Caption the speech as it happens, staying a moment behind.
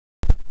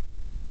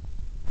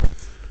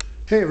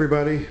Hey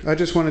everybody, I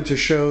just wanted to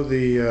show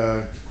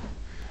the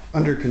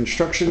under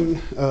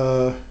construction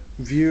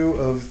view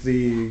of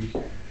the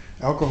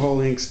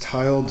Alcohol Inks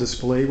tile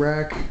display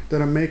rack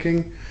that I'm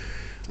making.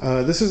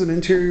 This is an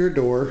interior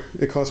door.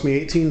 It cost me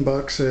 18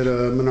 bucks at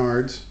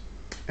Menards,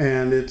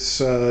 and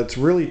it's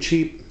really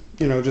cheap,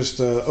 you know,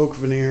 just oak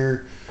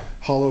veneer,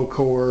 hollow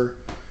core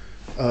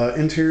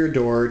interior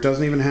door. It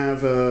doesn't even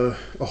have a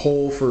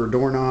hole for a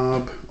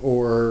doorknob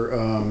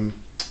or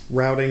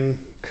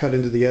routing cut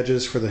into the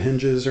edges for the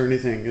hinges or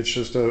anything. It's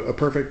just a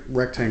perfect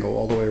rectangle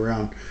all the way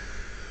around.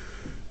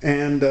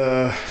 And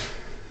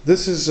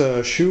this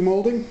is shoe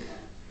molding,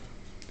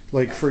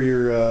 like for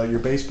your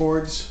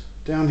baseboards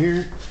down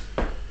here.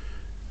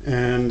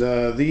 And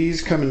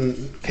these came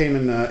in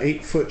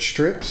 8-foot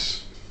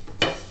strips,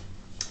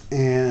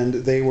 and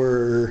they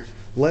were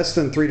less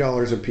than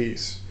 $3 a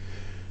piece.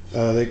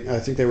 I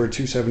think they were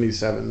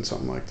 $2.77,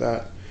 something like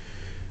that.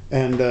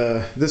 And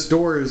this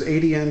door is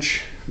 80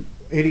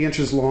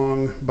 inches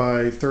long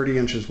by 30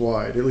 inches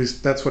wide. At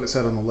least that's what it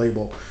said on the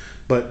label.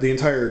 But the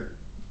entire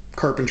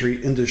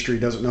carpentry industry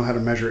doesn't know how to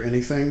measure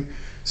anything.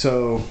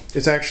 So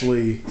it's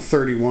actually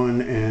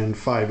 31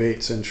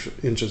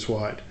 5/8 inches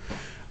wide,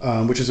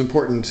 which is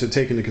important to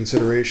take into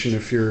consideration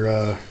if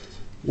you're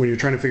when you're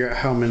trying to figure out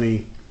how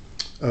many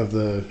of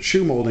the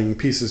shoe molding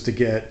pieces to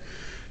get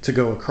to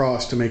go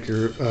across to make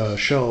your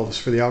shelves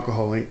for the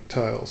alcohol ink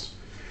tiles.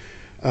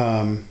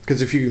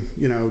 Because if you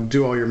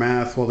do all your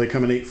math, well, they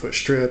come in 8-foot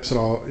strips, and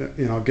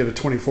I'll get a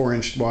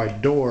 24-inch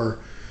wide door,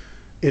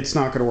 it's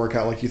not going to work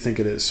out like you think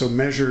it is. So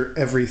measure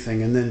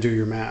everything and then do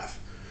your math.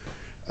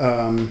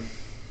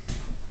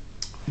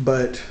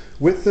 But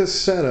with this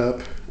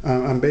setup,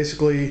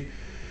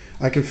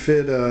 I can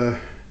fit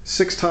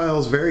 6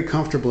 tiles very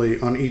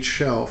comfortably on each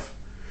shelf,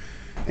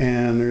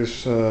 and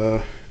there's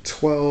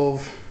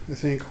 12. I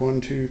think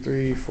 1, 2,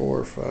 3,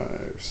 4,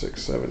 5,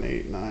 6, 7,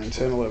 8, 9,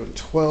 10, 11,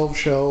 12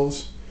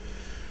 shelves.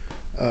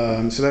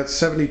 So that's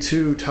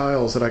 72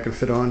 tiles that I can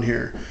fit on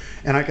here.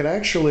 And I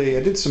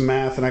did some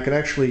math, and I could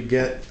actually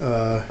get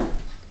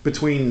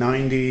between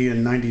 90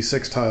 and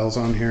 96 tiles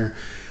on here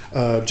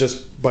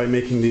just by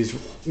making these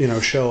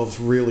shelves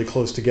really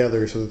close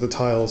together so that the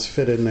tiles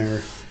fit in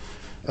there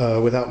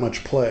without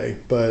much play.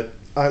 But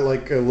I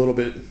like it a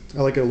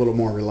little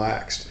more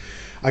relaxed.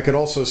 I could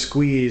also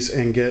squeeze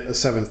and get a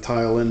 7th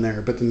tile in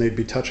there, but then they'd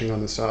be touching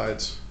on the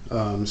sides.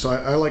 So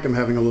I like them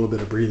having a little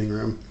bit of breathing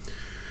room.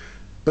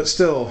 But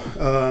still,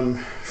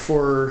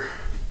 for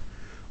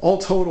all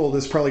total,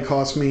 this probably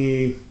cost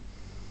me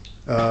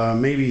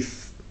maybe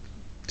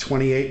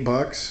 28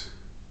 bucks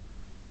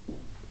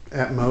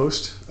at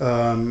most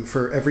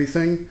for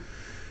everything,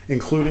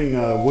 including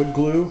wood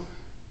glue,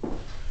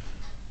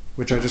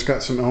 which I just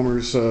got some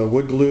Elmer's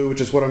wood glue,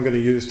 which is what I'm going to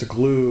use to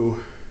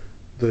glue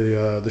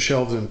the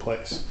shelves in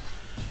place.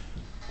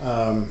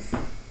 So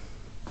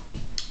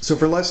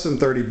for less than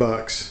 30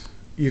 bucks,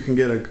 you can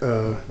get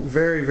a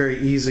very, very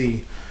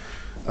easy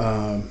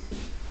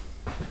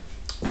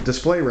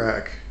display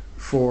rack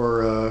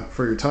for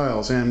your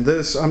tiles. And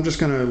this, I'm just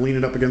going to lean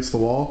it up against the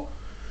wall.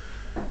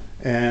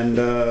 And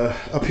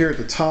up here at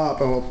the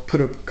top, I'll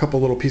put a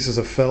couple little pieces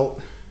of felt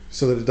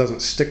so that it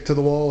doesn't stick to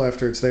the wall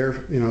after it's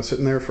there,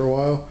 sitting there for a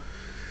while.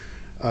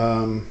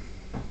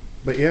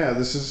 But yeah,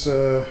 this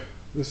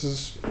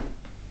is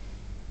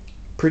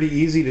pretty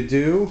easy to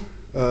do.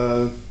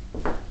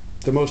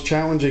 The most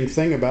challenging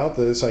thing about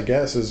this, I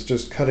guess, is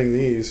just cutting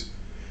these,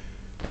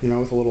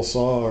 with a little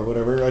saw or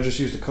whatever. I just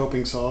used a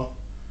coping saw.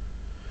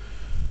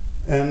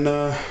 And,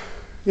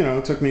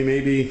 it took me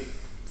maybe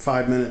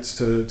 5 minutes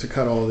to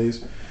cut all of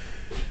these.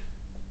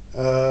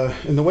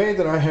 And the way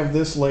that I have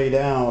this laid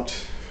out,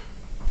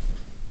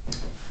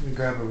 let me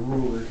grab a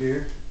ruler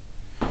here.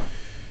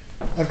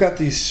 I've got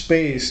these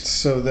spaced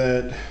so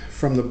that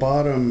from the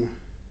bottom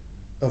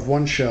of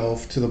one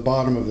shelf to the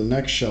bottom of the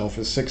next shelf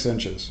is 6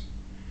 inches.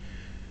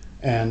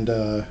 And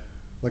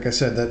like I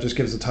said, that just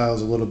gives the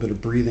tiles a little bit of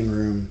breathing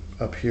room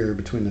up here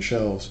between the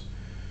shelves.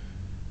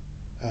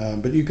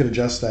 But you could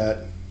adjust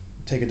that,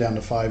 take it down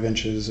to 5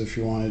 inches if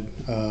you wanted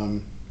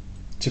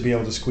to be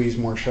able to squeeze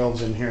more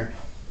shelves in here.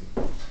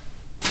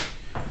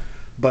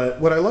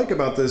 But what I like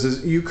about this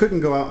is you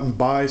couldn't go out and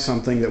buy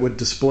something that would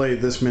display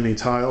this many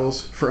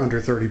tiles for under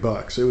 30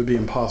 bucks. It would be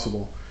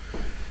impossible.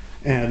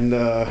 And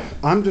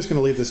I'm just going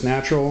to leave this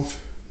natural.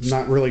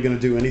 Not really going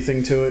to do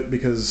anything to it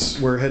because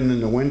we're heading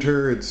into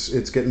winter.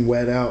 It's getting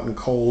wet out and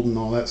cold and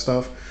all that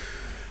stuff.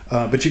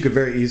 But you could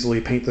very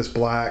easily paint this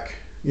black.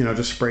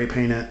 Just spray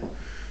paint it.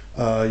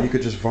 You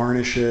could just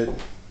varnish it.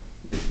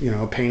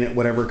 Paint it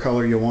whatever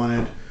color you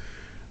wanted.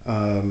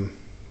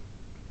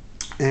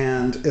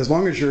 And as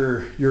long as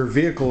your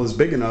vehicle is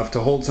big enough to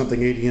hold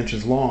something 80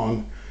 inches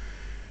long,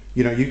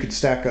 you could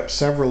stack up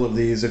several of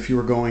these if you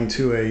were going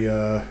to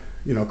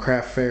a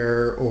craft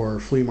fair or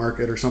flea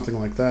market or something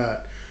like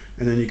that,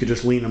 and then you could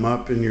just lean them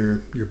up in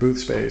your booth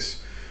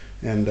space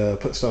and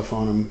put stuff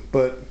on them.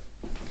 But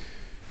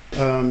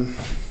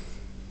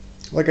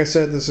like I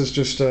said, this is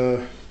just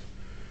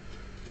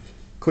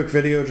quick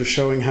video just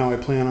showing how I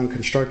plan on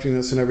constructing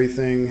this and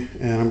everything,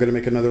 and I'm going to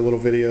make another little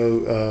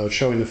video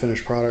showing the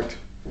finished product.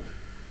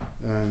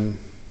 And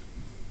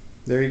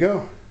there you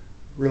go.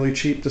 Really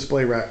cheap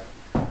display rack.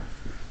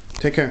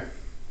 Take care.